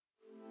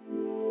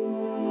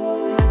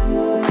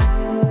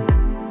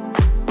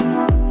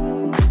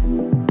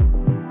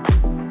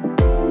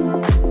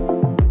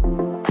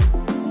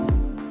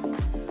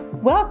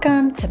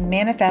Welcome to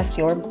Manifest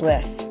Your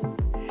Bliss.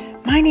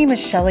 My name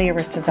is Shelly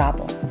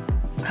Aristizabal.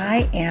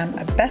 I am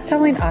a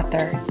best-selling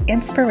author,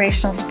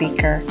 inspirational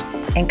speaker,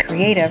 and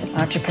creative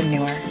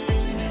entrepreneur.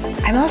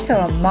 I'm also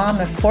a mom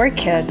of 4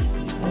 kids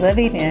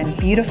living in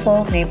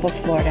beautiful Naples,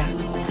 Florida.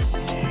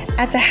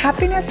 As a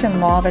happiness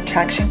and law of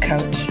attraction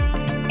coach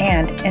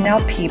and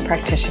NLP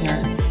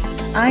practitioner,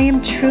 I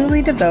am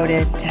truly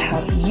devoted to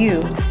help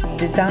you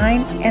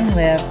design and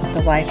live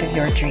the life of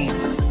your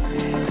dreams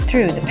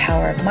through the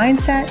power of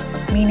mindset,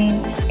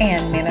 meaning,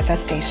 and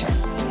manifestation.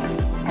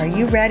 Are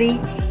you ready?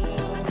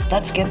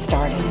 Let's get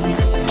started.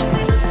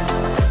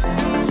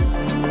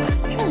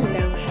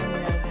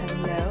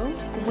 Hello.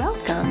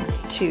 Welcome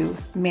to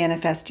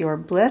Manifest Your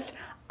Bliss.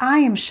 I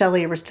am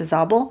Shelly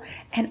Aristizabal,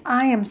 and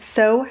I am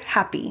so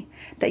happy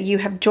that you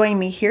have joined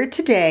me here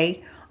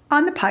today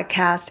on the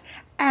podcast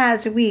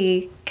as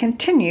we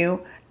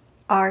continue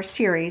our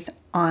series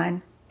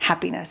on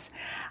happiness.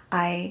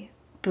 I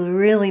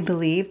really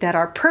believe that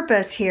our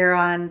purpose here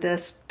on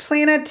this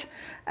planet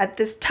at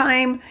this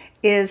time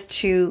is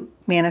to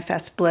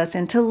manifest bliss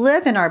and to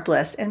live in our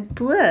bliss. And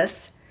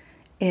bliss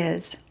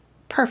is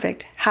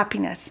perfect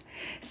happiness.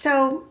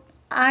 So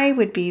I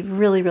would be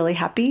really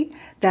happy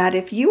that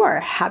if you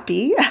are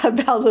happy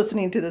about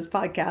listening to this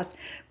podcast,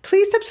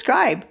 please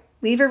subscribe,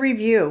 leave a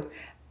review,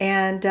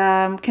 and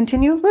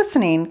continue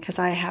listening, because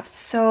I have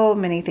so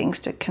many things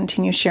to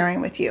continue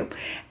sharing with you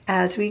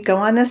as we go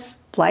on this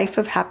life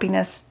of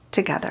happiness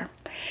together.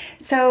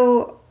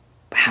 So,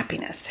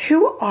 happiness.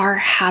 Who are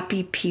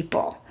happy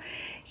people?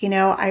 You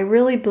know, I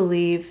really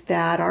believe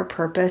that our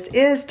purpose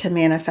is to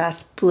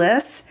manifest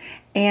bliss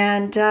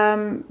and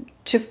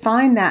to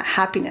find that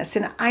happiness.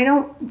 And I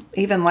don't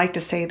even like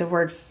to say the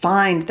word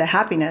find the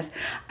happiness.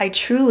 I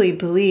truly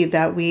believe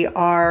that we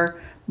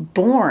are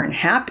born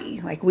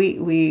happy. Like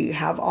we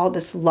have all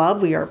this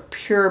love. We are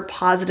pure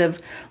positive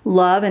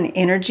love and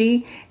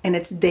energy, and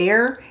it's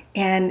there.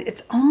 And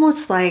it's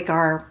almost like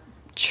our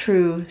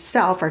true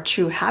self, our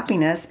true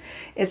happiness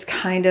is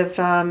kind of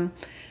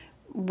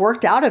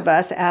worked out of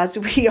us as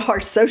we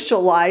are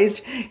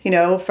socialized,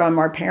 from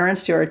our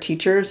parents to our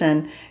teachers.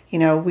 And,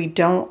 we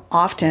don't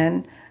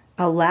often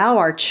allow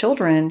our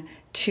children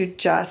to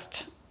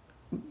just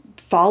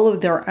follow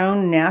their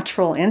own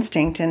natural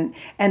instinct,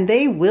 and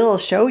they will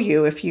show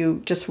you if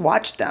you just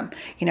watch them.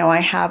 I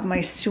have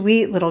my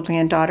sweet little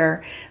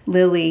granddaughter,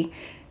 Lily.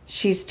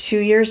 She's 2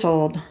 years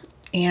old.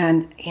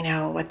 And,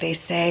 what they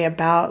say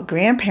about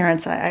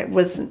grandparents, I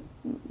was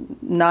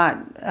not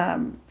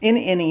in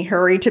any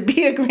hurry to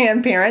be a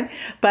grandparent,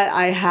 but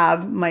I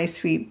have my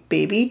sweet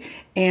baby.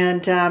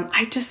 And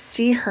I just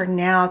see her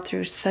now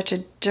through such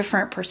a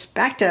different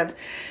perspective.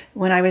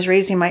 When I was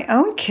raising my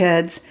own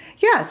kids,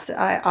 yes,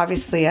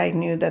 I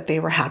knew that they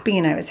were happy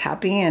and I was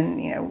happy.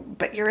 And,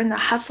 but you're in the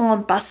hustle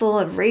and bustle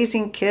of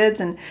raising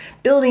kids and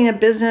building a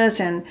business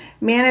and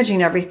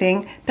managing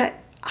everything. But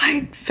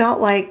I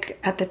felt like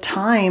at the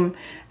time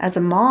as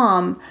a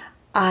mom,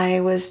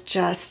 I was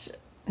just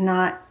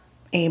not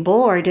able,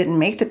 or I didn't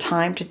make the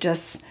time to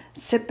just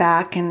sit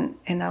back and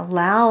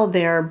allow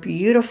their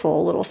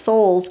beautiful little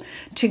souls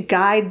to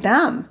guide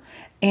them.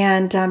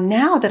 And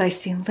now that I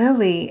see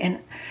Lily,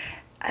 and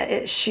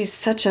she's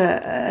such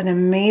an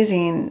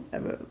amazing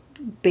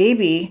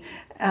baby.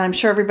 I'm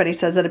sure everybody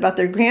says that about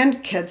their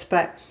grandkids,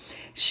 but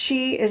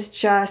she is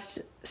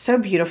just so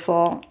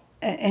beautiful.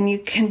 And you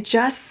can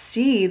just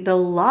see the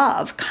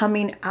love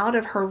coming out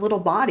of her little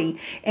body.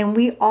 And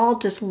we all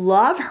just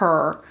love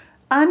her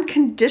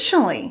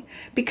unconditionally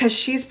because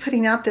she's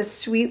putting out this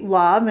sweet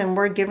love, and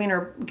we're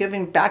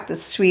giving back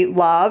this sweet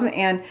love.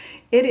 And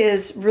it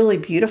is really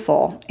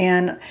beautiful.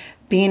 And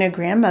being a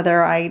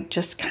grandmother, I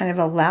just kind of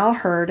allow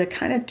her to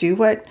kind of do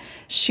what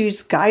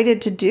she's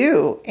guided to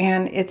do.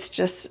 And it's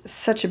just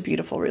such a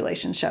beautiful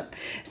relationship.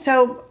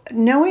 So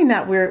knowing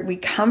that we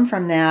come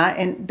from that,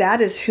 and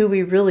that is who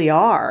we really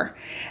are,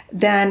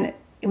 then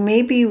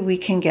maybe we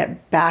can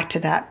get back to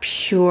that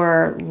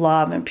pure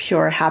love and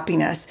pure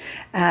happiness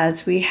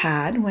as we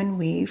had when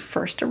we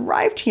first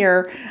arrived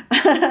here.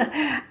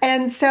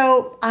 And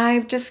so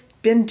I've just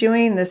been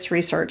doing this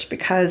research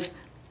because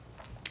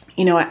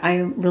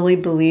I really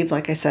believe,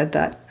 like I said,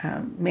 that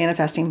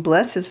manifesting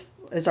bliss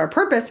is our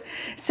purpose.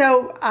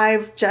 So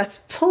I've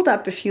just pulled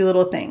up a few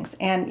little things.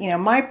 And,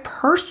 my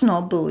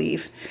personal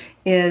belief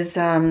is,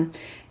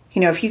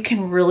 if you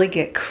can really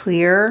get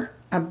clear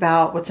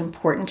about what's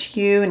important to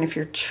you, and if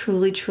you're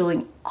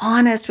truly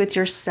honest with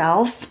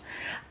yourself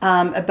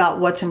about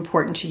what's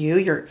important to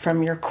you,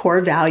 from your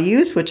core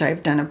values, which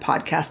I've done a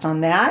podcast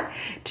on that,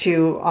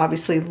 to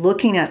obviously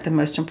looking at the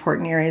most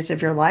important areas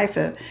of your life.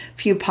 A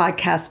few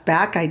podcasts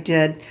back, I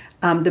did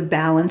the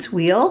balance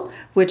wheel,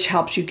 which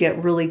helps you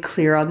get really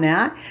clear on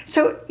that.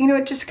 So,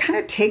 it just kind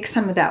of takes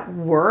some of that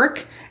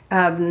work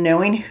of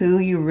knowing who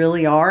you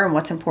really are and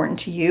what's important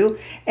to you.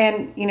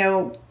 And,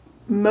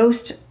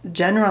 most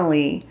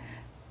generally,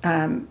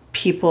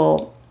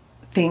 people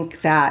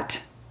think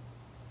that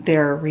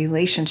their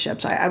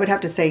relationships, I would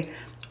have to say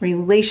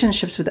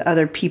relationships with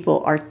other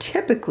people are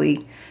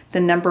typically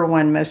the number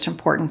one most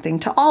important thing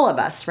to all of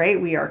us,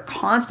 right? We are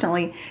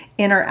constantly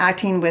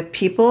interacting with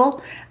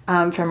people,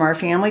 from our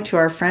family to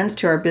our friends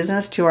to our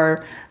business to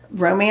our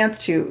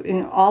romance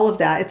to all of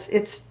that.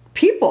 It's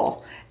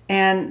people.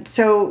 And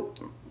so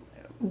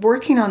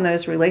working on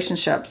those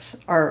relationships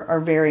are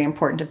very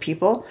important to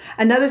people.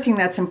 Another thing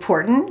that's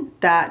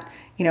important that,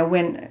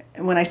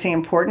 when I say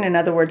important, in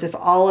other words, if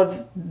all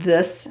of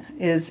this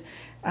is,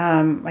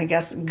 I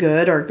guess,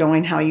 good or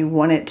going how you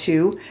want it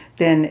to,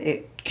 then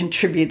it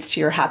contributes to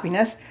your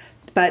happiness.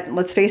 But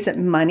let's face it,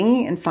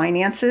 money and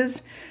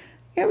finances,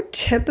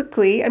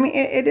 typically,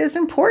 it is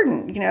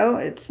important.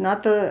 It's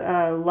not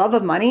the love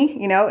of money,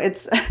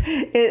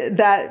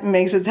 that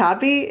makes us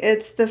happy.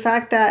 It's the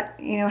fact that,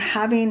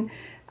 having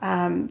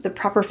the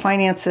proper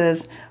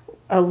finances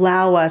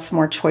allow us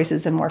more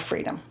choices and more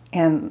freedom.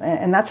 And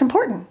that's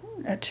important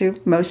to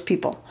most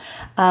people.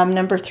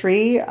 Number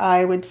 3,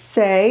 I would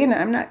say, and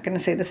I'm not going to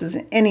say this is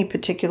in any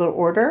particular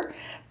order,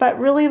 but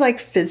really like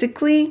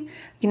physically,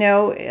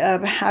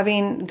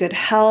 having good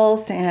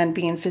health and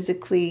being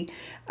physically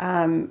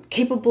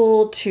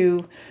capable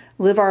to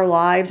live our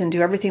lives and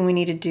do everything we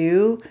need to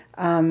do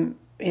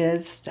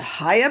is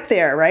high up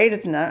there, right?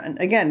 It's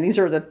not, again, these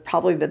are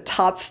probably the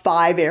top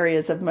 5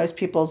 areas of most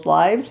people's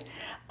lives.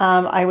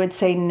 I would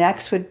say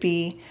next would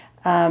be,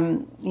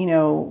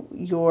 your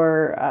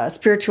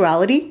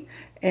spirituality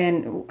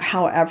and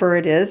however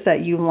it is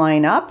that you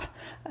line up.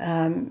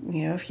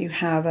 If you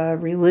have a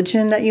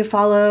religion that you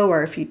follow,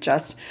 or if you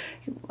just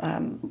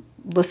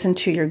listen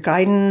to your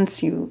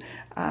guidance, you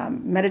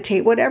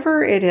meditate,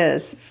 whatever it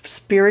is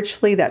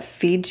spiritually that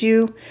feeds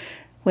you,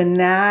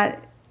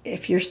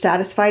 if you're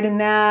satisfied in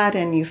that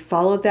and you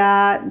follow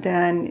that,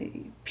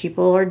 then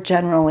people are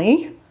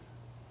generally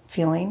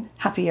feeling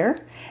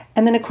happier.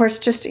 And then, of course,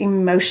 just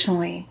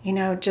emotionally,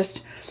 are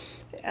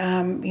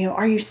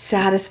you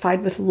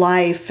satisfied with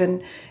life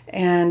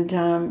and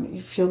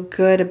you feel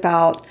good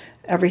about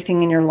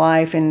everything in your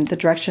life and the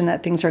direction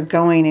that things are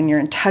going, and you're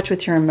in touch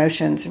with your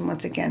emotions. And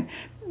once again,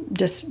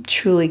 just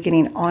truly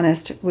getting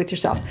honest with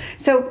yourself.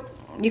 So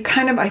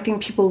I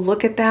think people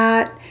look at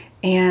that,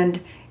 and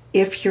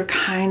if you're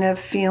kind of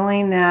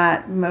feeling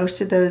that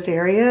most of those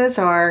areas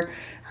are,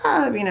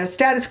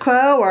 status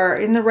quo or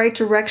in the right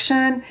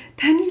direction,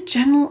 then you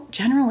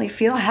generally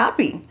feel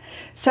happy.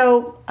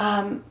 So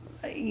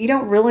you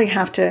don't really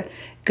have to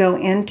go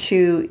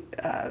into,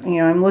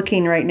 I'm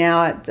looking right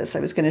now at this. I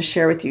was going to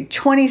share with you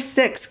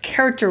 26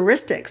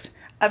 characteristics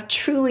of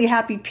truly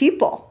happy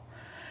people.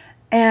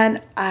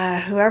 And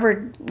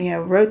whoever,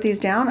 wrote these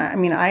down,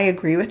 I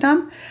agree with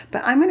them.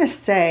 But I'm going to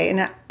say,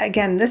 and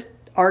again, this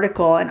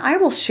article, and I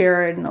will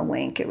share it in the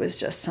link. It was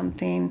just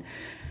something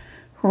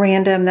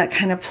random that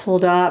kind of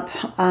pulled up,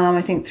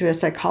 I think through a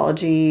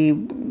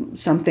psychology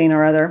something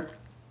or other.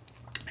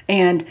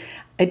 And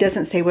it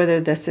doesn't say whether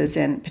this is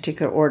in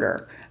particular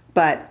order,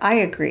 but I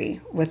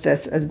agree with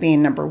this as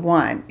being number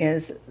 1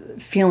 is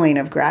feeling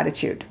of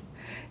gratitude.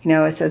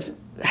 It says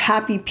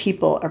happy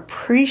people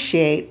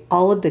appreciate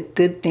all of the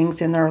good things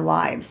in their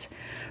lives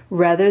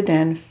rather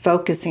than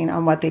focusing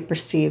on what they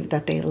perceive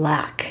that they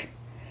lack.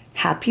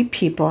 Happy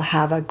people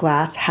have a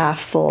glass half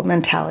full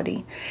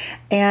mentality.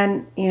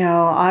 And,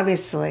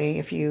 obviously,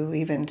 if you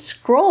even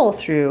scroll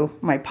through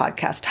my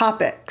podcast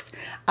topics,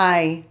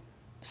 I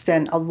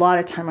spend a lot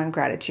of time on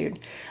gratitude.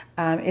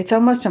 It's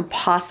almost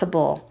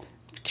impossible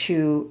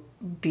to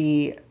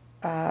be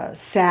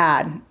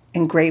sad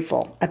and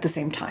grateful at the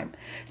same time.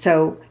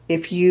 So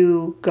if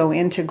you go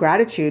into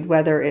gratitude,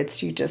 whether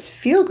it's you just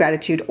feel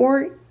gratitude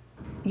or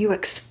you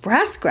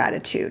express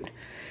gratitude,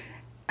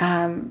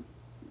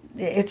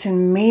 it's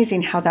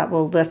amazing how that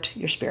will lift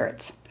your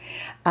spirits.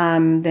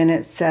 Then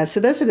it says, so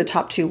those are the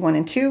top 2, 1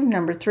 and 2.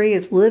 Number 3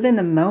 is live in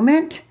the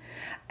moment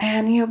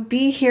and,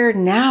 be here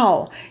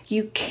now.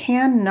 You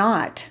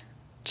cannot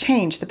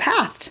change the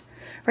past,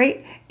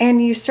 right?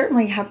 And you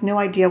certainly have no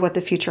idea what the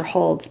future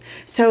holds.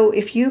 So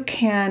if you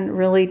can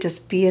really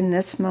just be in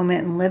this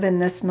moment and live in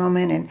this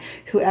moment, and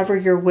whoever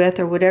you're with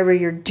or whatever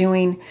you're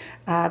doing,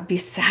 be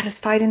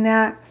satisfied in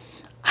that,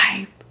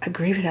 I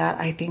agree with that.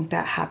 I think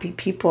that happy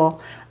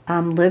people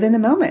live in the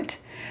moment.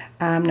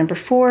 Number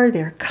 4,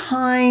 they're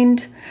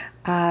kind.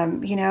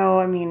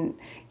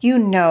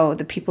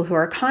 The people who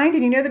are kind,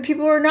 and the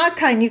people who are not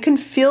kind. You can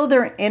feel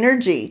their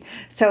energy.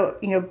 So,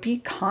 be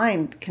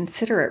kind,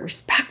 considerate,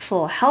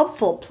 respectful,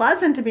 helpful,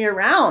 pleasant to be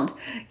around.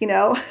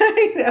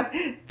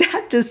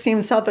 That just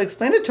seems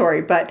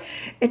self-explanatory, but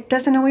it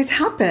doesn't always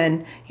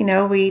happen.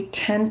 We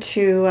tend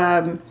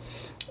to,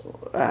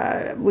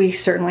 we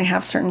certainly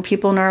have certain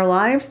people in our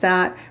lives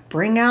that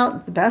bring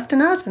out the best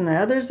in us, and the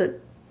others that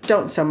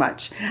don't so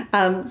much.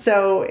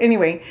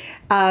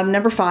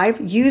 Number 5,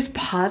 use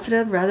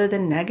positive rather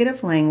than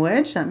negative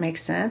language. That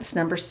makes sense.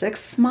 Number 6,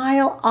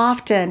 smile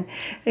often.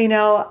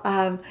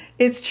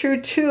 It's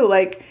true too.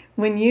 Like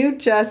when you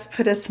just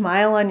put a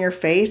smile on your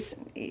face,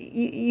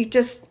 you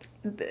just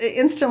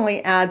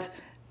instantly adds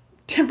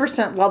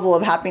 10% level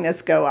of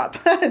happiness go up.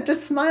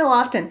 Just smile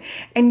often,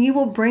 and you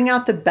will bring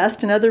out the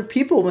best in other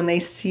people when they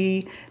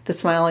see the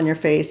smile on your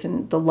face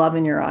and the love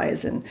in your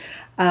eyes. And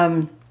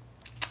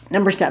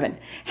number 7,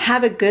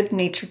 have a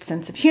good-natured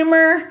sense of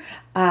humor.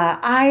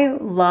 I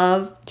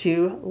love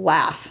to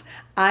laugh.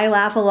 I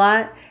laugh a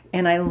lot,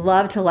 and I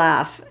love to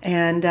laugh.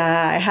 And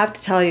I have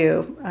to tell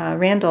you,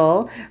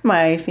 Randall,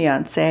 my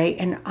fiance,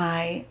 and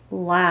I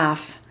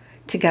laugh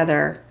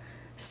together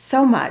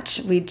so much.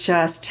 We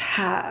just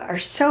are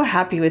so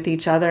happy with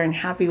each other and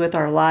happy with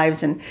our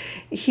lives. And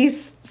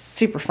he's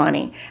super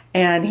funny,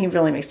 and he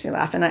really makes me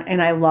laugh.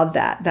 And I love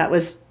that. That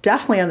was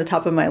definitely on the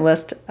top of my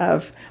list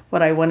of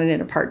what I wanted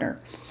in a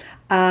partner.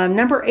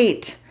 Number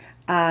 8,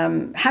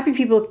 happy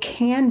people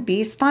can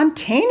be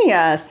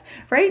spontaneous,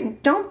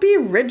 right? Don't be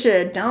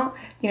rigid. Don't,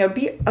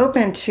 be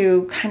open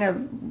to kind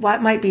of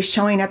what might be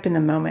showing up in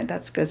the moment.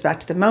 That goes back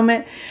to the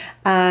moment.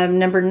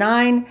 Number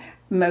 9,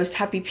 most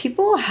happy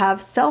people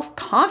have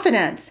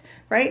self-confidence,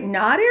 right?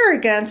 Not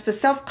arrogance, but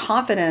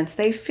self-confidence.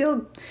 They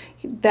feel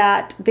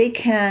that they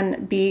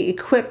can be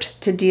equipped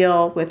to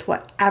deal with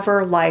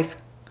whatever life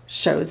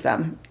shows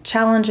them,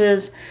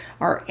 challenges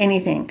or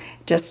anything.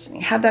 Just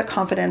have that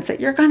confidence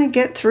that you're going to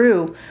get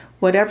through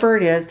whatever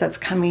it is that's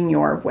coming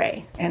your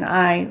way. And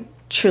I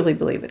truly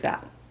believe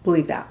that.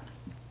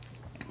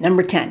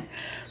 Number 10,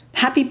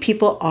 happy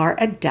people are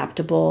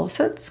adaptable.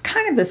 So it's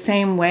kind of the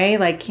same way,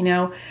 like,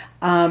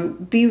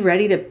 be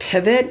ready to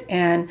pivot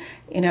and,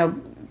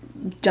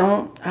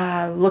 don't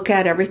look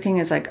at everything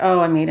as like, oh,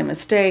 I made a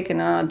mistake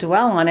and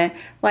dwell on it.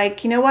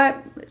 Like, you know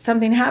what?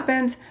 Something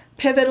happens,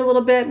 pivot a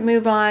little bit,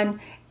 move on.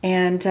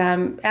 And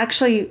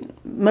actually,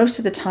 most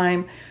of the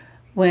time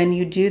when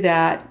you do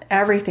that,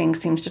 everything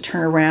seems to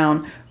turn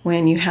around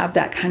when you have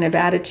that kind of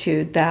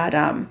attitude that,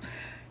 I'm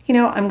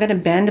going to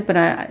bend, but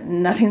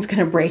nothing's going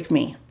to break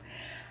me.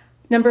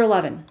 Number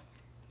 11,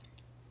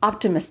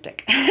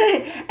 optimistic.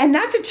 And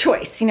that's a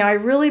choice. I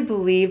really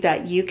believe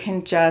that you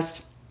can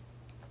just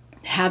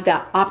have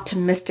that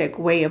optimistic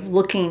way of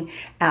looking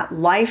at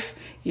life.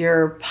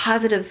 You're a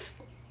positive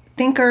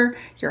thinker,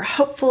 you're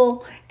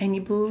hopeful, and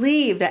you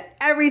believe that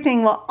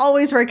everything will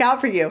always work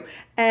out for you.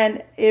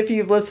 And if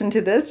you've listened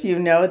to this, you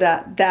know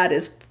that that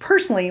is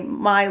personally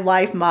my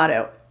life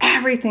motto.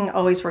 Everything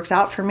always works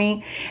out for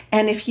me.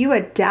 And if you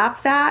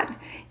adapt that,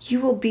 you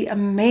will be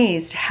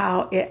amazed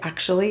how it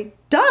actually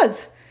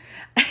does.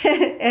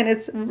 And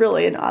it's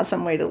really an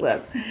awesome way to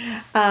live.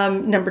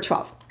 Number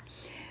 12,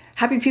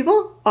 happy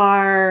people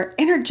are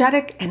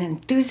energetic and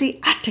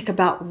enthusiastic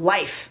about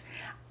life.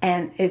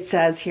 And it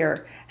says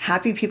here,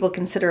 happy people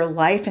consider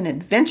life an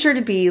adventure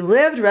to be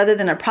lived rather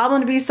than a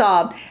problem to be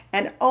solved.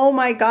 And oh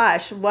my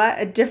gosh, what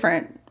a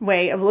different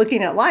way of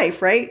looking at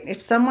life, right?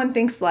 If someone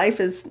thinks life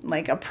is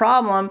like a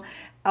problem,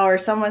 or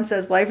someone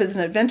says life is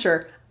an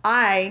adventure,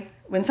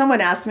 when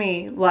someone asks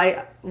me,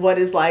 like, what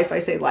is life? I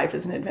say life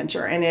is an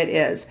adventure, and it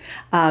is.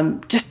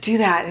 Just do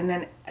that, and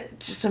then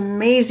it's just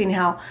amazing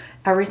how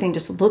everything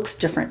just looks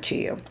different to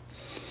you.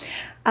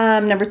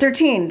 Number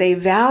 13, they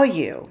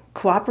value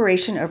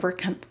cooperation over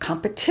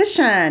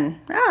competition.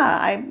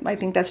 I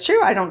think that's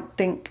true. I don't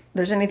think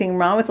there's anything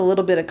wrong with a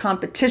little bit of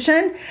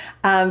competition,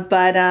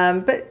 but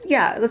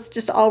yeah, let's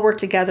just all work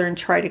together and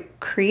try to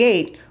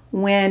create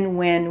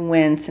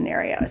win-win-win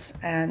scenarios,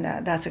 and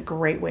that's a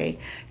great way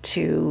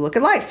to look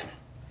at life.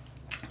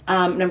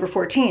 Number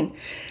 14,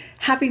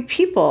 happy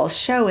people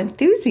show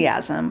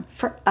enthusiasm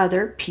for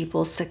other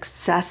people's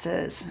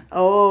successes.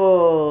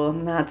 Oh,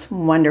 that's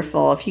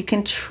wonderful. If you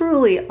can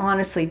truly,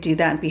 honestly do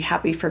that and be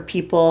happy for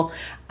people,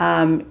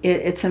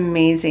 it's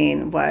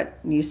amazing. What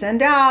you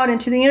send out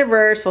into the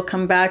universe will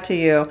come back to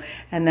you.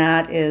 And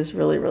that is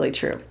really, really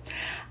true.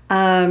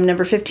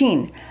 Number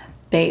 15,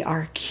 they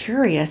are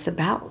curious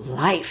about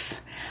life,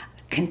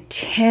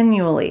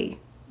 continually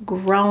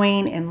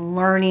growing and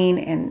learning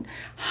and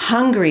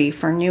hungry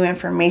for new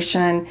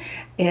information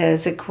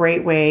is a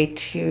great way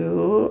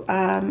to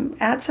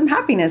add some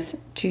happiness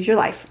to your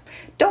life.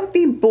 Don't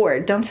be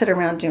bored. Don't sit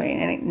around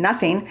doing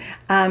nothing.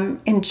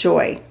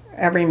 Enjoy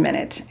every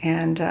minute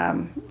and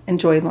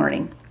enjoy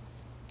learning.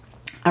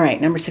 All right,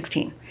 number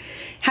 16.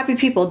 Happy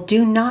people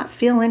do not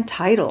feel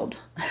entitled.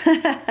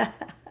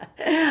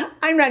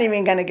 I'm not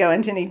even going to go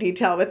into any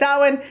detail with that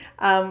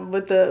one.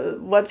 With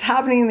what's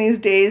happening these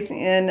days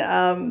in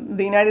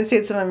the United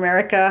States of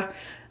America.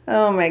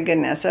 Oh my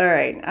goodness. All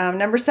right.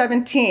 Number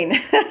 17.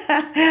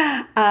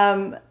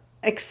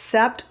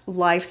 Accept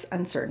life's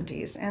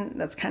uncertainties. And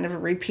that's kind of a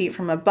repeat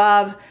from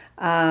above.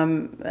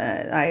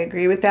 I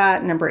agree with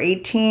that. Number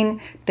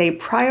 18, they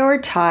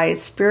prioritize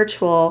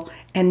spiritual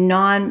and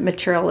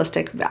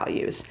non-materialistic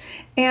values.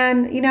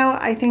 And,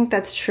 I think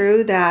that's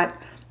true,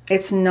 that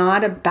it's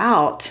not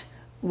about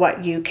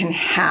what you can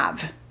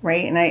have,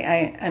 right? And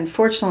I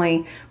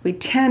unfortunately, we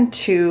tend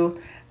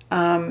to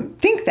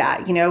think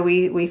that,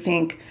 we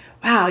think,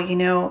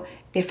 wow,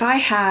 if I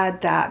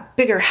had that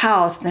bigger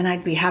house, then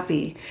I'd be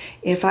happy.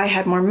 If I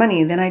had more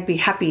money, then I'd be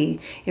happy.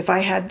 If I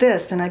had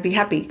this, then I'd be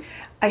happy.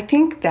 I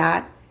think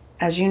that,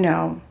 as you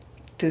know,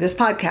 through this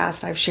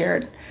podcast, I've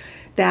shared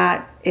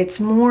that it's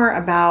more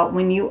about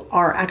when you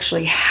are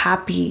actually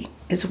happy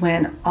is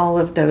when all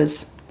of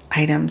those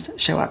items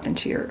show up in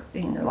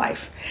your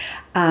life.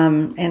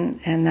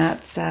 And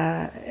that's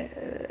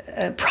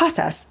a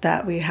process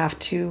that we have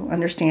to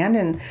understand.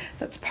 And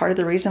that's part of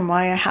the reason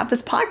why I have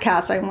this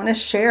podcast. I want to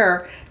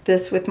share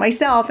this with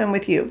myself and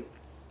with you.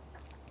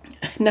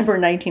 Number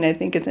 19, I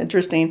think it's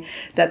interesting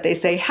that they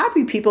say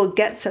happy people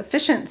get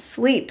sufficient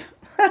sleep.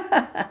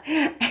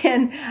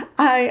 And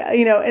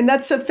and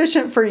that's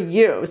sufficient for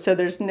you. So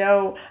there's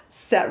no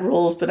set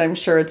rules, but I'm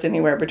sure it's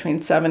anywhere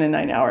between 7 and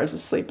 9 hours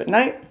of sleep at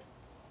night.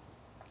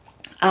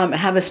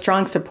 Have a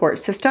strong support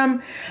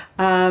system.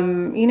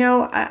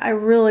 I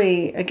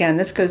really, again,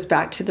 this goes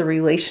back to the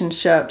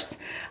relationships.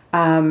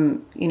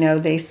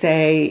 They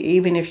say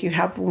even if you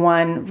have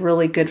one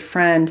really good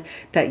friend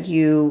that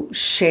you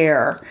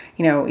share,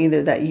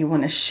 either that you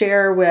want to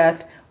share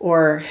with,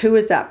 or who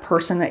is that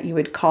person that you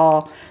would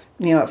call,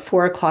 at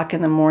 4 o'clock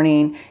in the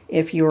morning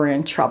if you were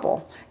in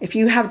trouble. If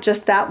you have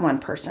just that one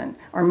person,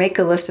 or make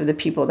a list of the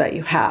people that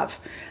you have,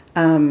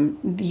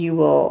 you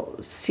will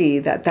see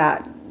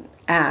that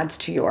adds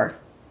to your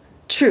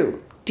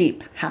true,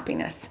 deep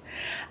happiness.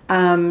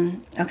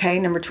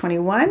 Number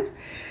 21,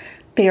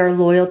 they are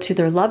loyal to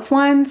their loved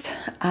ones.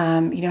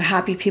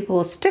 Happy people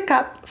will stick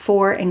up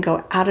for and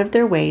go out of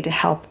their way to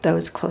help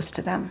those close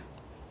to them.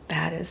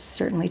 That is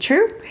certainly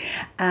true.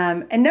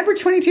 And number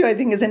 22, I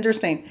think, is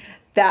interesting,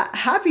 that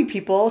happy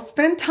people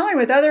spend time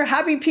with other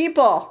happy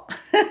people.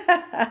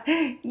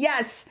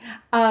 Yes,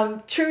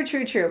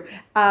 true.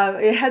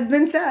 It has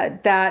been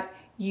said that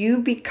you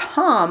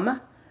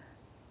become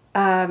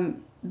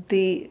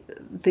the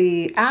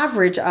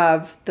average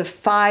of the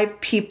 5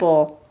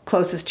 people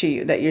closest to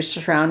you that you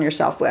surround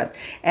yourself with.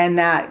 And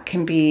that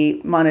can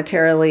be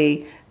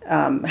monetarily,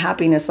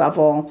 happiness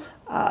level,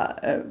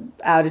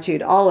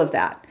 attitude, all of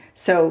that.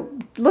 So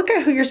look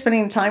at who you're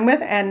spending time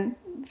with and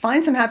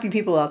find some happy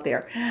people out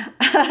there.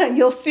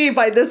 You'll see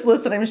by this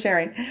list that I'm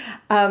sharing.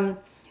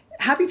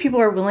 Happy people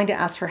are willing to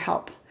ask for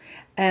help.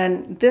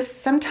 And this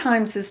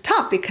sometimes is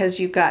tough because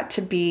you've got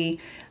to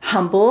be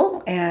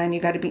humble and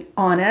you got to be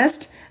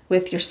honest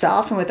with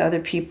yourself and with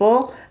other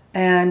people.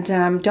 And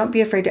don't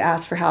be afraid to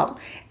ask for help.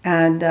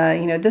 And,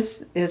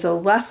 this is a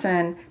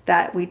lesson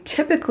that we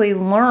typically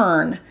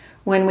learn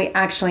when we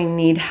actually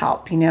need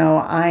help.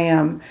 I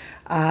am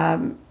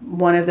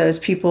one of those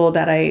people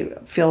that I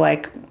feel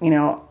like,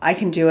 I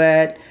can do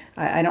it.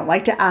 I don't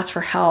like to ask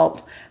for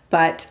help.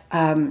 But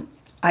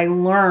I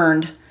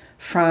learned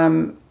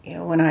from,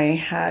 when I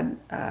had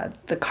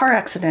the car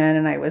accident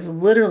and I was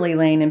literally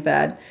laying in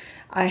bed,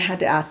 I had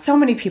to ask so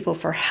many people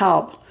for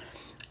help.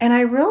 And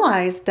I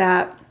realized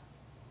that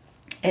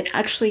it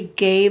actually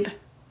gave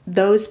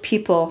those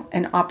people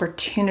an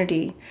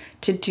opportunity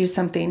to do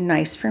something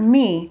nice for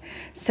me.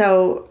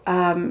 So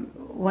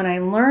when I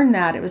learned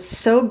that, it was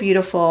so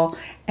beautiful,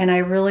 and I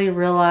really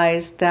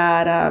realized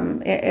that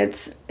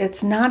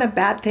it's not a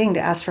bad thing to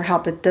ask for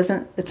help.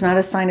 It's not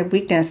a sign of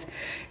weakness.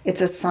 It's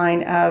a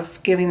sign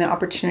of giving the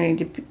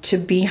opportunity to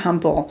be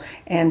humble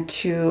and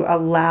to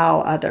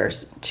allow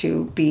others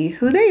to be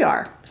who they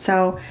are.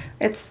 So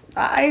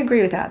I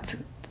agree with that.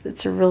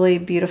 It's a really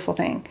beautiful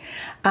thing.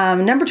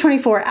 Number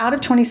 24, out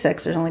of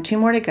 26, there's only 2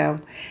 more to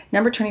go.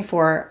 Number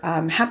 24,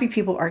 happy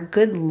people are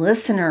good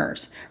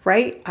listeners,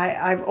 right?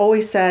 I've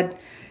always said,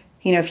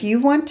 if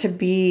you want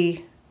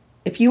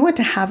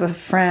to have a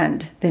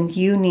friend, then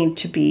you need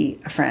to be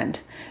a friend,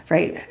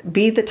 right?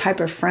 Be the type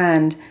of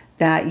friend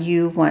that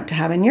you want to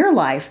have in your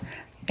life.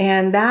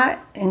 And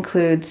that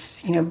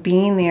includes,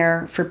 being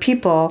there for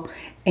people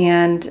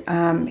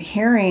and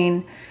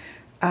hearing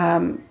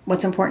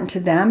what's important to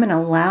them and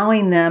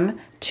allowing them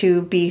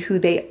to be who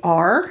they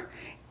are,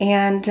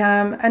 and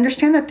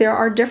understand that there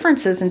are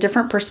differences and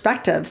different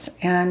perspectives.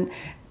 And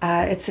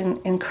it's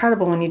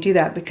incredible when you do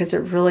that, because it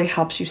really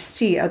helps you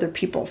see other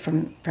people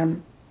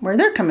from where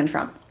they're coming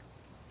from.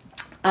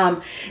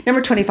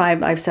 Number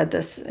 25, I've said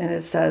this, and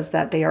it says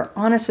that they are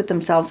honest with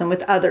themselves and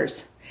with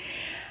others.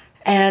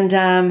 And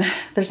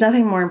there's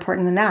nothing more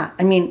important than that.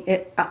 I mean,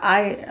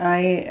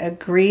 I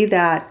agree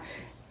that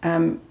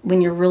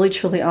when you're really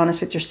truly honest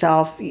with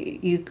yourself,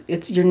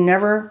 you're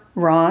never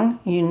wrong.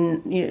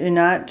 You're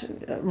not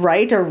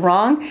right or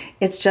wrong.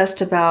 It's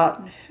just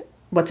about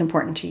what's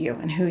important to you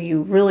and who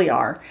you really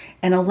are,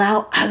 and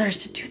allow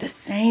others to do the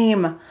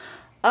same.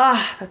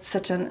 That's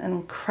such an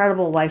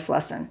incredible life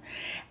lesson.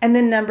 And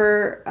then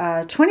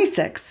number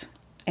 26,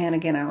 and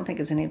again, I don't think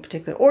it's in any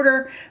particular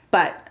order,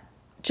 but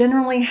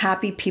generally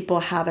happy people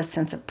have a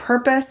sense of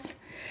purpose.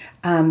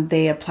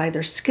 They apply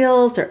their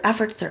skills, their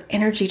efforts, their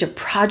energy to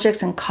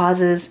projects and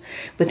causes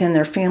within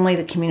their family,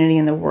 the community,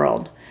 and the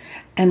world.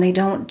 And they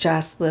don't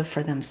just live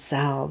for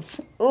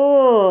themselves.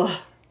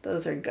 Oh,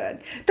 those are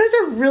good. Those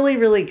are really,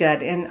 really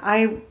good. And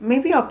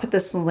I'll put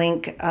this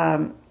link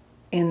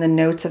in the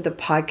notes of the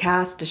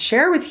podcast to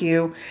share with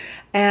you.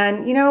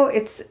 And,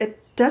 it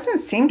doesn't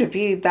seem to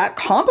be that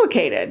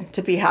complicated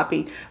to be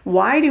happy.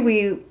 Why do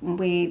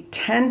we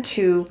tend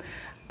to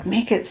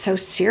make it so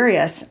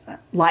serious,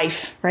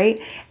 life,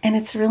 right? And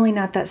it's really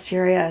not that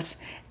serious.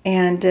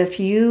 And if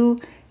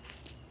you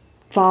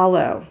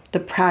follow the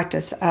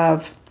practice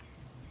of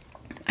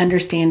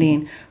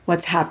understanding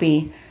what's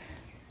happy,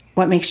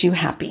 what makes you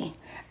happy,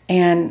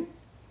 and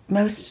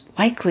most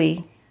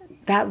likely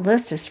that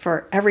list is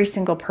for every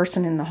single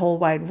person in the whole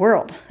wide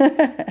world.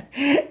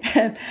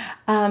 And,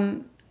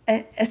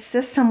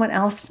 assist someone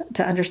else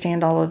to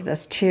understand all of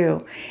this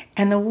too,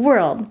 and the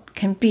world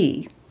can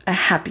be a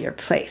happier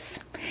place.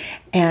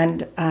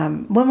 And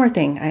one more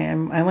thing,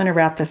 I want to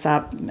wrap this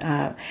up.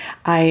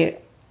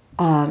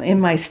 In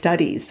my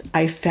studies,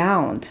 I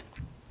found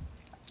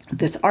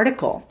this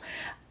article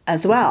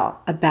as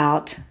well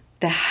about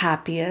the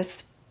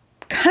happiest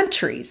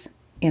countries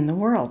in the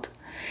world.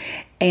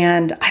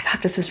 And I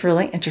thought this was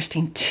really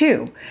interesting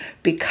too,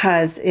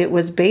 because it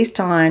was based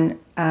on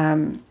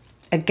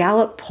a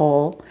Gallup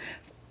poll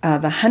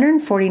of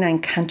 149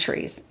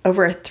 countries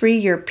over a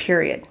 3-year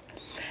period.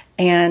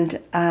 And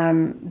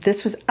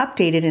this was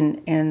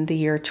updated in the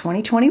year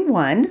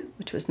 2021,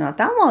 which was not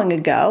that long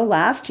ago,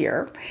 last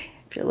year,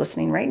 if you're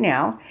listening right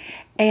now.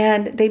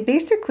 And they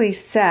basically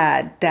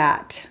said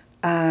that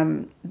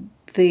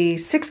the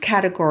 6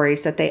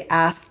 categories that they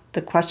asked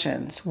the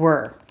questions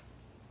were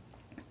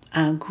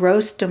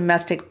gross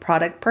domestic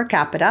product per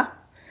capita,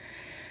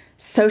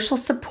 social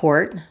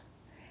support,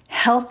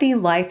 healthy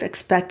life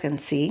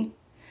expectancy,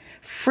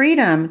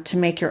 freedom to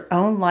make your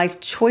own life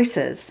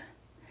choices,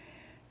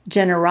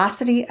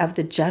 generosity of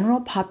the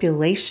general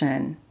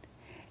population,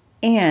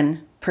 and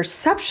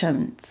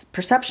perceptions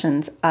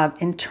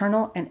of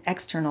internal and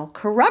external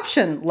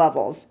corruption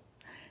levels.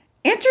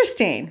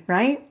 Interesting,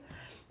 right?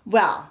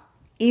 Well,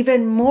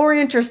 even more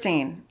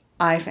interesting,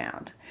 I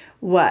found,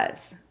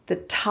 was the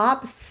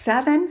top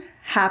 7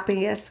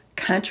 happiest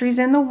countries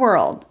in the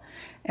world.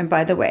 And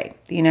by the way,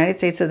 the United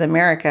States of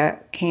America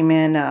came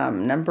in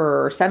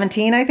number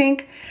 17, I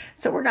think.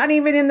 So we're not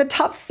even in the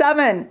top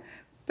 7.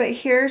 But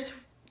here's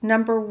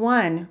number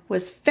 1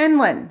 was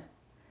Finland.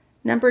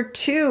 Number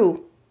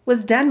 2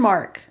 was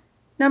Denmark.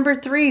 Number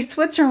 3,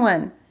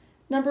 Switzerland.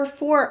 Number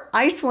 4,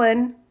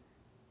 Iceland.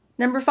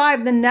 Number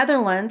 5, the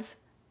Netherlands.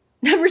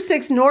 Number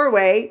 6,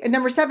 Norway. And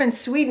number 7,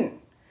 Sweden.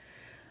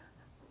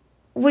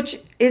 Which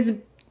is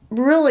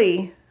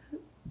really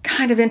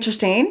kind of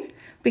interesting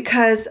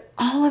because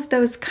all of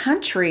those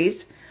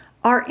countries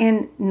are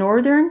in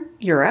Northern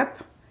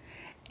Europe,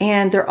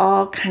 and they're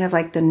all kind of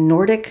like the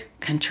Nordic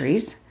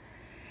countries,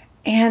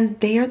 and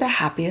they are the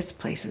happiest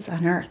places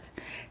on earth.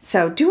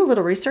 So do a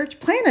little research,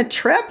 plan a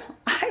trip.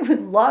 I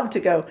would love to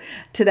go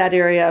to that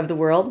area of the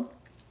world.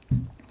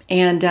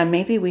 And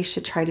maybe we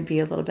should try to be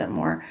a little bit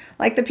more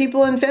like the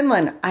people in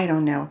Finland. I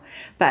don't know.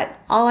 But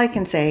all I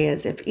can say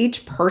is if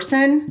each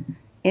person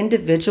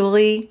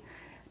individually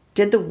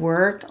did the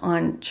work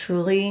on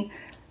truly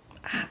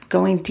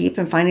going deep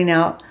and finding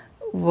out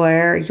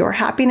where your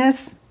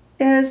happiness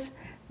is,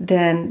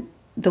 then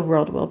the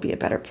world will be a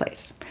better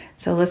place.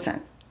 So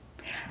listen,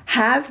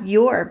 have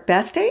your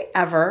best day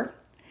ever.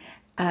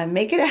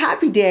 Make it a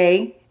happy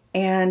day.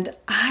 And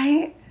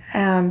I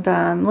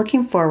am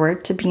looking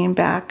forward to being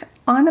back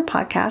on the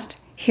podcast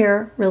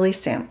here really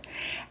soon.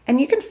 And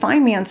you can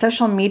find me on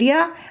social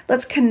media.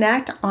 Let's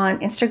connect on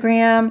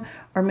Instagram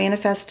or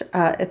Manifest.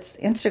 Its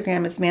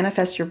Instagram is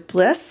Manifest Your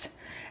Bliss.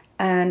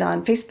 And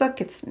on Facebook,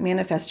 it's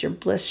Manifest Your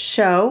Bliss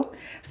Show.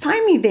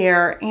 Find me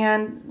there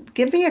and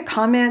give me a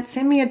comment,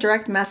 send me a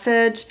direct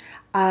message,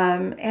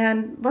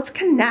 and let's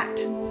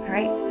connect. All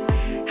right.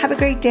 Have a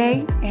great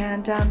day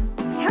and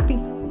be happy.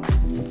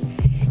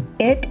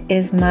 It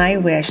is my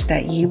wish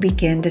that you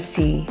begin to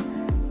see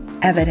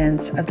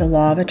evidence of the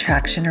law of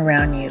attraction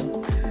around you.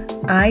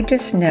 I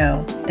just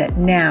know that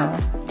now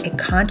a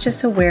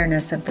conscious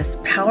awareness of this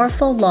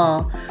powerful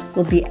law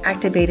will be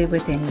activated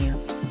within you.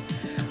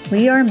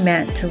 We are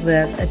meant to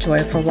live a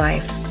joyful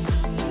life.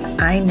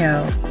 I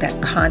know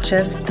that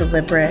conscious,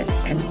 deliberate,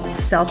 and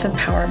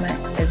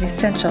self-empowerment is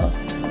essential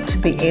to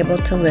be able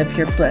to live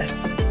your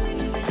bliss.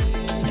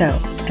 So,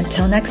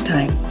 until next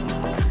time,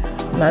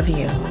 love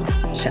you,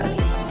 Shelley.